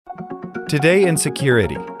Today in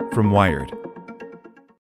Security from Wired.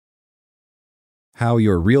 How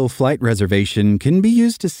your real flight reservation can be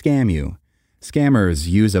used to scam you. Scammers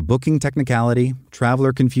use a booking technicality,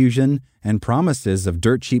 traveler confusion, and promises of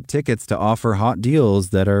dirt cheap tickets to offer hot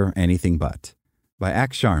deals that are anything but. By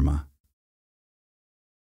Ak Sharma.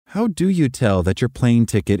 How do you tell that your plane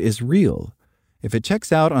ticket is real? If it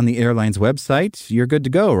checks out on the airline's website, you're good to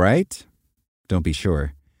go, right? Don't be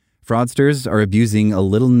sure. Fraudsters are abusing a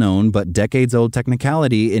little-known but decades-old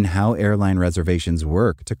technicality in how airline reservations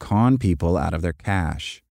work to con people out of their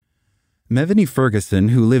cash. Mevany Ferguson,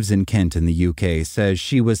 who lives in Kent in the UK, says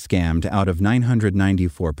she was scammed out of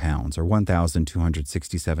 £994 or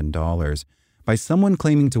 $1,267 by someone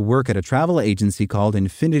claiming to work at a travel agency called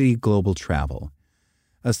Infinity Global Travel.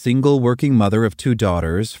 A single working mother of 2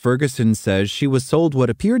 daughters, Ferguson says she was sold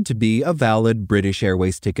what appeared to be a valid British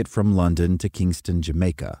Airways ticket from London to Kingston,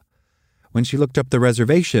 Jamaica. When she looked up the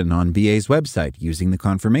reservation on BA's website using the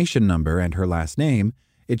confirmation number and her last name,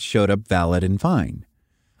 it showed up valid and fine.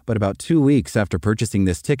 But about 2 weeks after purchasing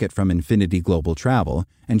this ticket from Infinity Global Travel,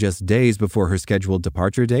 and just days before her scheduled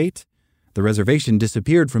departure date, the reservation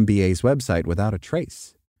disappeared from BA's website without a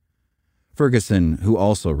trace. Ferguson, who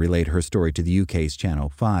also relayed her story to the UK's Channel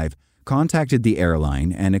 5, contacted the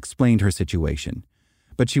airline and explained her situation.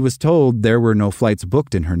 But she was told there were no flights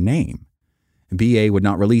booked in her name. BA would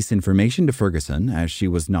not release information to Ferguson, as she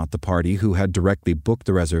was not the party who had directly booked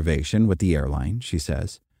the reservation with the airline, she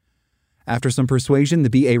says. After some persuasion, the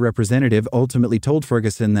BA representative ultimately told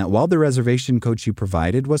Ferguson that while the reservation code she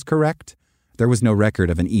provided was correct, there was no record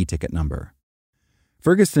of an e-ticket number.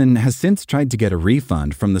 Ferguson has since tried to get a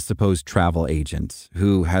refund from the supposed travel agent,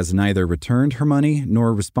 who has neither returned her money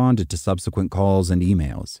nor responded to subsequent calls and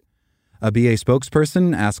emails. A BA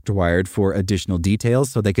spokesperson asked Wired for additional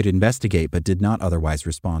details so they could investigate, but did not otherwise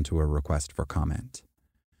respond to a request for comment.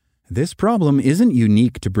 This problem isn't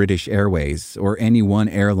unique to British Airways or any one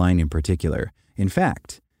airline in particular. In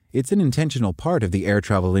fact, it's an intentional part of the air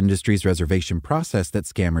travel industry's reservation process that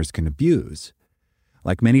scammers can abuse.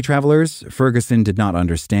 Like many travelers, Ferguson did not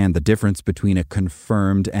understand the difference between a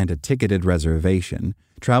confirmed and a ticketed reservation,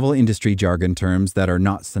 travel industry jargon terms that are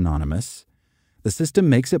not synonymous. The system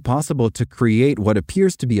makes it possible to create what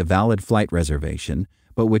appears to be a valid flight reservation,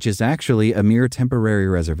 but which is actually a mere temporary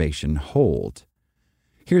reservation hold.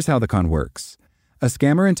 Here's how the con works. A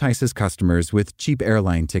scammer entices customers with cheap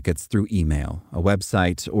airline tickets through email, a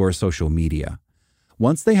website, or social media.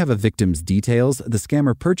 Once they have a victim's details, the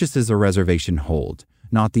scammer purchases a reservation hold,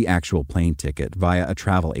 not the actual plane ticket, via a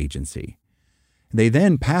travel agency. They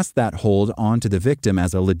then pass that hold on to the victim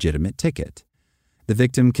as a legitimate ticket. The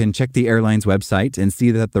victim can check the airline's website and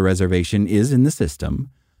see that the reservation is in the system,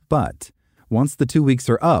 but once the 2 weeks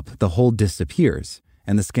are up, the hold disappears,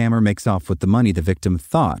 and the scammer makes off with the money the victim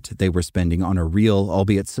thought they were spending on a real,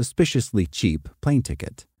 albeit suspiciously cheap, plane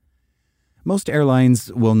ticket. Most airlines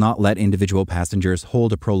will not let individual passengers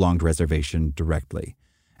hold a prolonged reservation directly.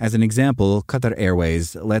 As an example, Qatar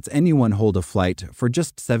Airways lets anyone hold a flight for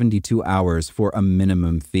just 72 hours for a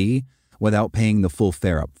minimum fee without paying the full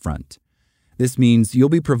fare up front. This means you'll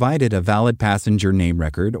be provided a valid passenger name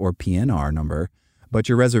record, or PNR number, but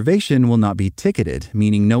your reservation will not be ticketed,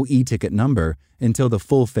 meaning no e-ticket number, until the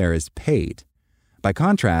full fare is paid. By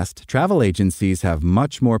contrast, travel agencies have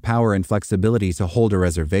much more power and flexibility to hold a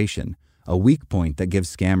reservation, a weak point that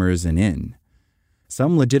gives scammers an in.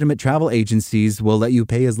 Some legitimate travel agencies will let you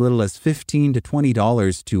pay as little as $15 to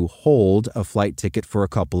 $20 to hold a flight ticket for a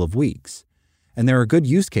couple of weeks. And there are good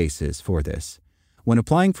use cases for this. When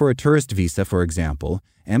applying for a tourist visa, for example,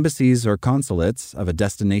 embassies or consulates of a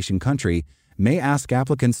destination country may ask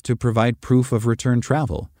applicants to provide proof of return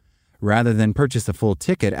travel. Rather than purchase a full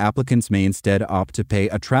ticket, applicants may instead opt to pay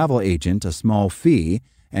a travel agent a small fee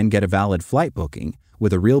and get a valid flight booking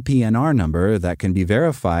with a real PNR number that can be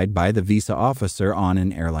verified by the visa officer on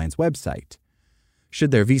an airline's website.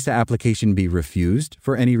 Should their visa application be refused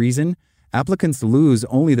for any reason, applicants lose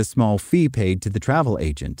only the small fee paid to the travel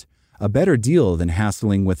agent, a better deal than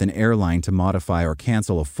hassling with an airline to modify or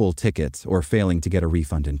cancel a full ticket or failing to get a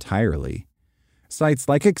refund entirely. Sites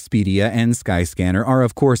like Expedia and Skyscanner are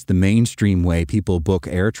of course the mainstream way people book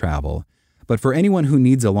air travel, but for anyone who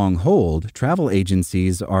needs a long hold, travel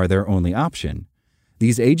agencies are their only option.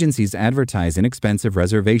 These agencies advertise inexpensive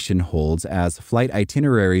reservation holds as flight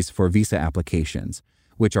itineraries for visa applications,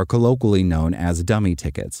 which are colloquially known as dummy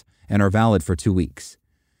tickets and are valid for 2 weeks.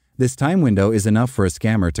 This time window is enough for a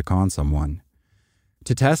scammer to con someone.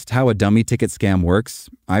 To test how a dummy ticket scam works,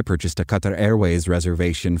 I purchased a Qatar Airways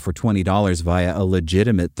reservation for $20 via a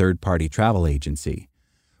legitimate third-party travel agency.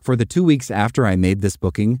 For the 2 weeks after I made this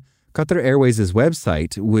booking, Qatar Airways'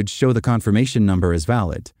 website would show the confirmation number as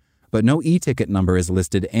valid, but no e-ticket number is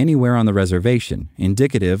listed anywhere on the reservation,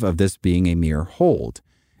 indicative of this being a mere hold,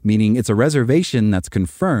 meaning it's a reservation that's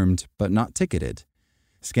confirmed but not ticketed.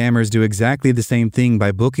 Scammers do exactly the same thing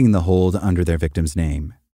by booking the hold under their victim's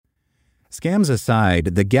name. Scams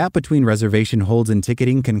aside, the gap between reservation holds and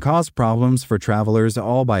ticketing can cause problems for travelers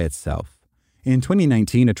all by itself. In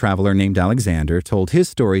 2019, a traveler named Alexander told his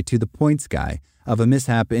story to The Points Guy of a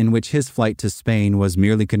mishap in which his flight to Spain was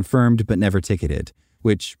merely confirmed but never ticketed,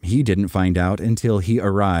 which he didn't find out until he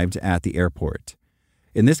arrived at the airport.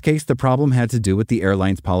 In this case, the problem had to do with the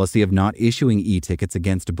airline's policy of not issuing e-tickets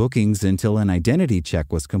against bookings until an identity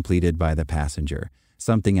check was completed by the passenger,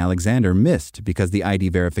 something Alexander missed because the ID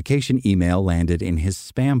verification email landed in his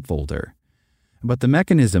spam folder. But the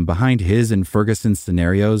mechanism behind his and Ferguson's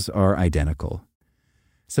scenarios are identical.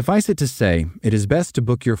 Suffice it to say, it is best to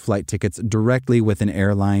book your flight tickets directly with an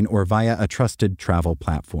airline or via a trusted travel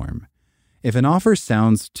platform. If an offer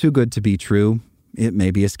sounds too good to be true, it may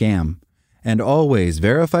be a scam. And always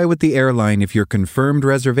verify with the airline if your confirmed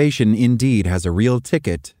reservation indeed has a real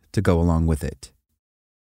ticket to go along with it.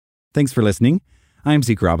 Thanks for listening. I'm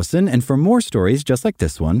Zeke Robison, and for more stories just like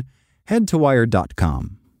this one, head to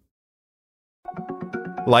wired.com.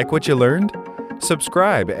 Like what you learned?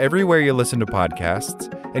 Subscribe everywhere you listen to podcasts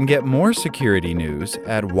and get more security news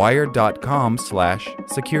at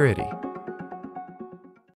wired.com/security.